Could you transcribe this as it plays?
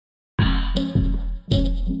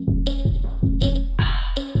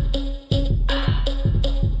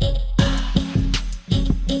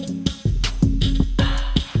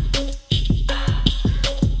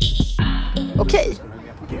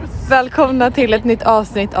Välkomna till ett nytt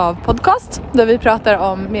avsnitt av podcast där vi pratar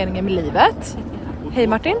om meningen med livet. Hej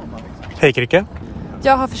Martin. Hej Kricke.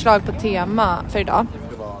 Jag har förslag på tema för idag.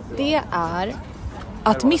 Det är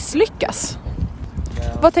att misslyckas.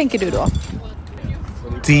 Vad tänker du då?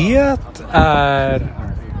 Det är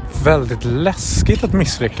väldigt läskigt att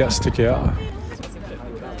misslyckas, tycker jag.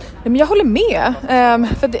 Men jag håller med.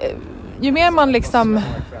 För ju mer man liksom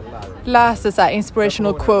läser så här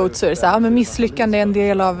inspirational quotes så är det så här, men misslyckande är en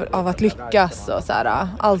del av att lyckas och så här,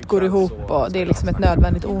 allt går ihop och det är liksom ett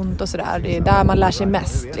nödvändigt ont och så där. Det är där man lär sig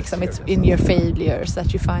mest liksom, it's in your failures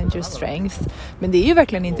that you find your strength. Men det är ju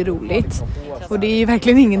verkligen inte roligt och det är ju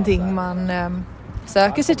verkligen ingenting man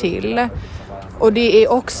söker sig till. Och det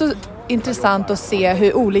är också intressant att se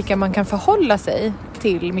hur olika man kan förhålla sig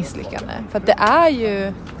till misslyckande, för att det är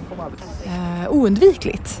ju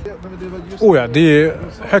oundvikligt. Ja, det är ju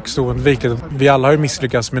högst oundvikligt. Vi alla har ju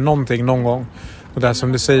misslyckats med någonting någon gång. Och det är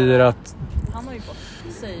som du säger att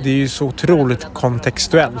det är ju så otroligt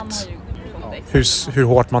kontextuellt hur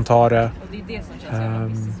hårt man tar det.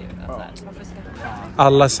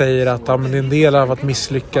 Alla säger att men det är en del av att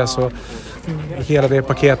misslyckas och hela det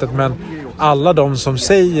paketet, men alla de som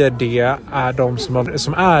säger det är de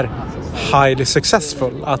som är highly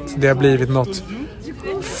successful. Att det har blivit något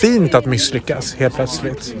fint att misslyckas helt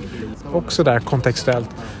plötsligt. Också där kontextuellt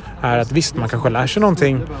är att visst, man kanske lär sig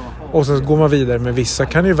någonting och så går man vidare, men vissa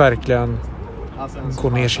kan ju verkligen gå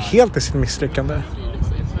ner sig helt i sitt misslyckande.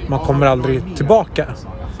 Man kommer aldrig tillbaka.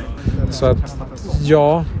 Så att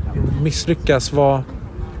ja, misslyckas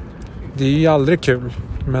det är ju aldrig kul,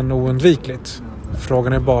 men oundvikligt.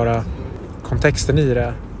 Frågan är bara kontexten i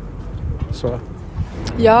det. Så.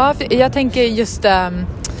 Ja, jag tänker just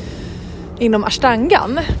inom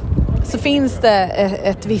ashtangan så finns det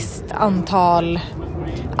ett visst antal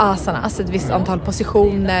asanas, ett visst antal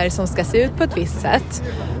positioner som ska se ut på ett visst sätt.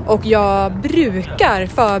 Och jag brukar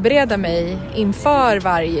förbereda mig inför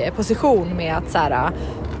varje position med att så här,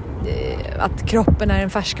 att kroppen är en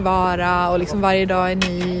färskvara och liksom varje dag är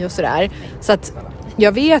ny och sådär. Så att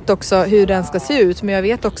jag vet också hur den ska se ut, men jag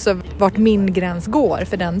vet också vart min gräns går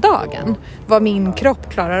för den dagen. Vad min kropp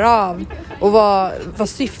klarar av och vad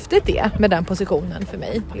syftet är med den positionen för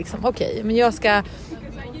mig. Liksom, okej, men jag ska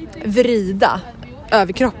vrida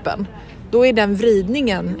över kroppen. Då är den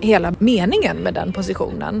vridningen hela meningen med den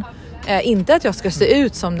positionen. Inte att jag ska se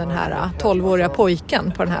ut som den här 12-åriga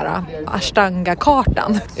pojken på den här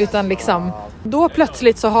ashtanga-kartan. Utan liksom, då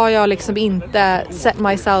plötsligt så har jag liksom inte set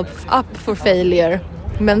myself up for failure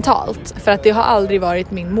mentalt. För att det har aldrig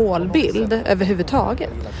varit min målbild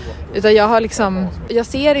överhuvudtaget. Utan jag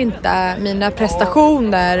ser inte mina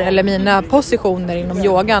prestationer eller mina positioner inom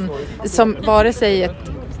yogan som vare sig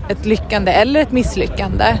ett lyckande eller ett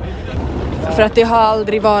misslyckande. För att det har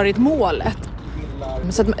aldrig varit målet.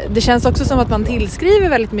 Så att det känns också som att man tillskriver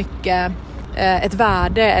väldigt mycket ett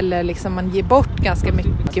värde, eller liksom man ger bort ganska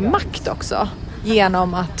mycket makt också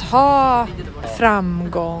genom att ha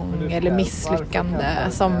framgång eller misslyckande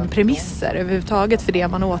som premisser överhuvudtaget för det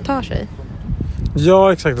man åtar sig.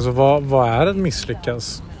 Ja, exakt. Alltså, vad är ett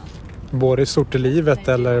misslyckas? Både i stort i livet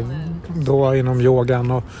eller då inom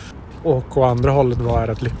yogan och å andra hållet, vad är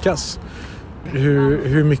att lyckas?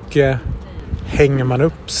 Hur mycket hänger man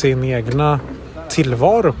upp sin egna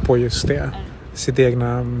tillvaro på just det? Sitt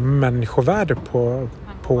egna människovärde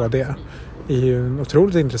på det är ju en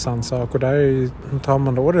otroligt intressant sak. Och där tar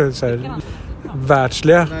man då det så här,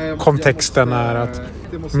 världsliga kontexten är att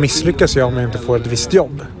misslyckas jag om jag inte får ett visst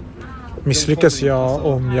jobb? Misslyckas jag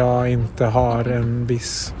om jag inte har en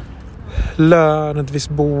viss lön, ett visst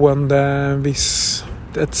boende,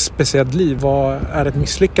 ett speciellt liv? Vad är ett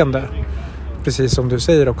misslyckande? Precis som du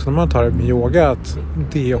säger också när man tar det med yoga, att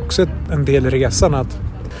det är också en del i resan. Att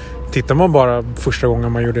tittar man bara första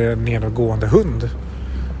gången man gjorde en nedåtgående hund,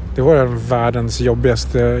 det var världens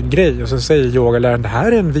jobbigaste grej. Och så säger yogaläraren, det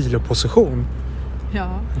här är en viloposition.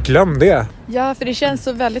 Ja. Glöm det. Ja, för det känns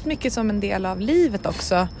så väldigt mycket som en del av livet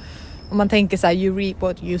också. Om man tänker så här, you reap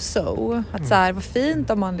what you sow. Att så här, vad fint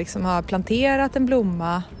om man liksom har planterat en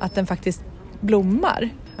blomma, att den faktiskt blommar.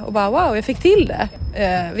 Och bara wow, jag fick till det.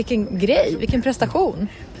 Vilken grej, vilken prestation.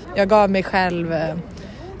 Jag gav mig själv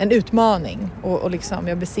en utmaning och liksom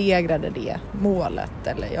jag besegrade det målet.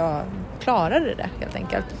 Eller jag klarade det helt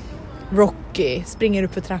enkelt. Rocky springer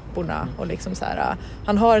upp för trapporna och liksom så här,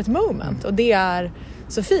 han har ett moment. Och det är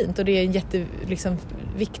så fint och det är en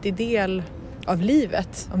jätteviktig del av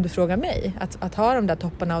livet, om du frågar mig. Att ha de där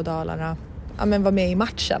topparna och dalarna, ja, men vara med i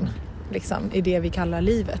matchen liksom, i det vi kallar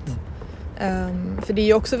livet. För det är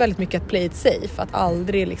ju också väldigt mycket att play it safe, att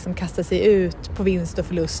aldrig liksom kasta sig ut på vinst och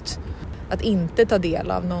förlust att inte ta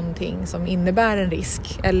del av någonting som innebär en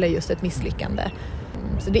risk eller just ett misslyckande.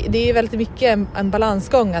 Så det är väldigt mycket en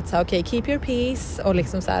balansgång att säga okej, keep your peace och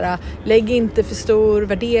liksom så här, lägg inte för stor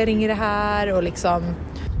värdering i det här och liksom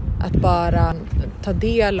att bara ta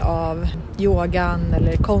del av yogan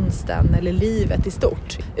eller konsten eller livet i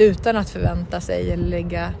stort utan att förvänta sig eller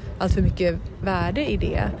lägga allt för mycket värde i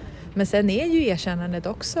det. Men sen är ju erkännandet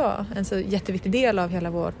också en så jätteviktig del av hela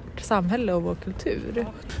vårt samhälle och vår kultur.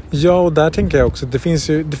 Ja, och där tänker jag också, det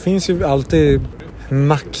finns ju alltid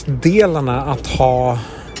nackdelarna att ha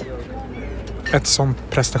ett sånt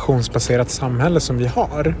prestationsbaserat samhälle som vi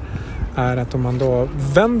har. Är att om man då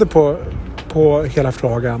vänder på hela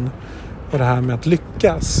frågan och det här med att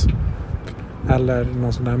lyckas eller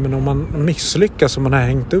något sånt där, men om man misslyckas och man har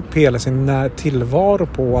hängt upp hela sin tillvaro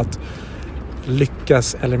på att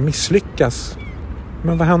lyckas eller misslyckas,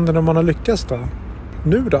 men vad händer när man har lyckats då?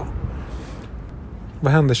 Nu då?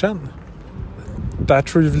 Vad händer sen? Där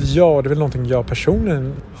tror jag, det är väl någonting jag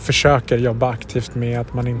personligen försöker jobba aktivt med,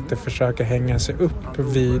 att man inte försöker hänga sig upp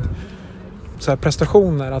vid så här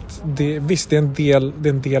prestationer, att visst det är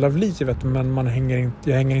en del av livet, men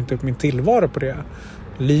jag hänger inte upp min tillvaro på det.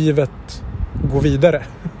 Livet går vidare.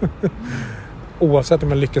 Oavsett om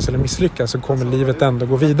man lyckas eller misslyckas så kommer livet ändå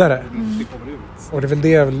gå vidare. Och det är väl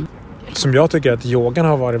det som jag tycker att yogan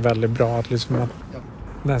har varit väldigt bra, att liksom att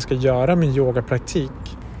när jag ska göra min yogapraktik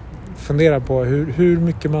fundera på hur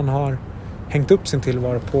mycket man har hängt upp sin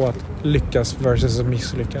tillvaro på att lyckas versus att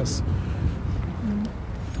misslyckas.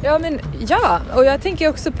 Ja, och jag tänker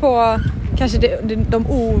också på kanske de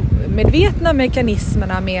omedvetna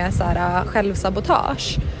mekanismerna med så här,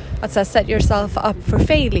 självsabotage. Att så här, set yourself up for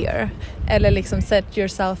failure eller liksom set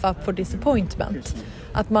yourself up for disappointment.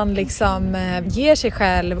 Att man liksom ger sig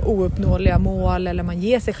själv ouppnåeliga mål eller man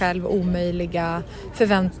ger sig själv omöjliga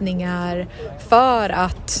förväntningar för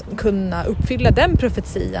att kunna uppfylla den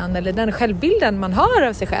profetian eller den självbilden man har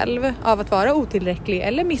av sig själv av att vara otillräcklig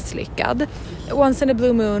eller misslyckad. Once in a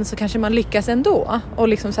blue moon så kanske man lyckas ändå och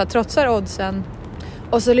liksom så här, trotsar oddsen.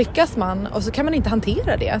 Och så lyckas man och så kan man inte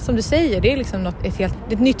hantera det. Som du säger, det är liksom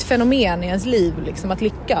ett nytt fenomen i ens liv. Liksom, att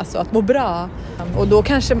lyckas och att må bra. Och då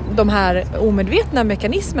kanske de här omedvetna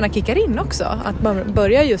mekanismerna kickar in också. Att man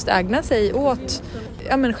börjar just ägna sig åt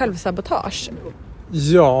självsabotage.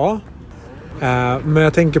 Ja, men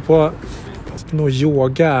jag tänker på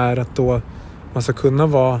yoga är att då man ska kunna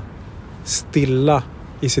vara stilla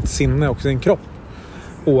i sitt sinne och sin kropp.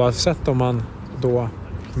 Oavsett om man då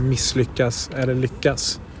misslyckas eller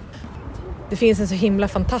lyckas. Det finns en så himla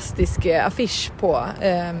fantastisk affisch på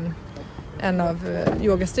en av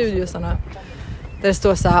yogastudiosarna där det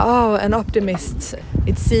står så här, an optimist,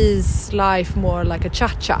 it sees life more like a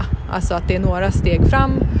cha-cha. Alltså att det är några steg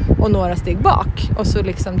fram och några steg bak och så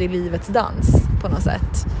liksom det är livets dans på något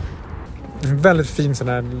sätt. En väldigt fin sån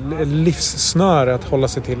här livssnöre att hålla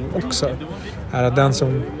sig till också är att den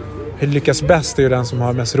som lyckas bäst är ju den som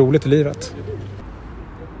har mest roligt i livet.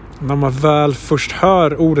 När man väl först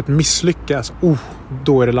hör ordet misslyckas,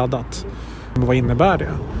 då är det laddat. Men vad innebär det?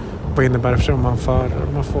 Vad innebär det om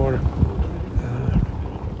man får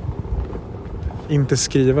inte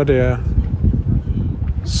skriva det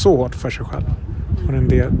så hårt för sig själv? Och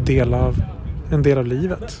en del av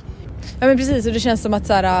livet. Ja men precis, och det känns som att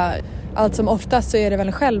så här, allt som oftast så är det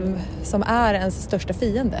väl själv som är ens största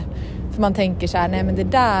fiende. För man tänker så här, nej men det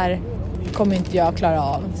där kommer inte jag klara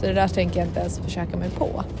av. Så det där tänker jag inte ens försöka mig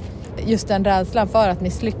på. Just den rädslan för att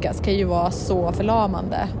misslyckas kan ju vara så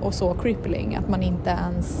förlamande och så crippling att man inte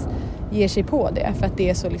ens ger sig på det. För att det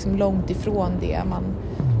är så liksom långt ifrån det man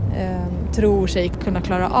tror sig kunna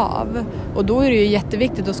klara av. Och då är det ju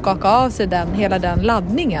jätteviktigt att skaka av sig hela den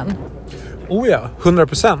laddningen. Oh ja,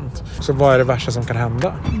 100%. Så vad är det värsta som kan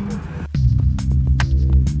hända?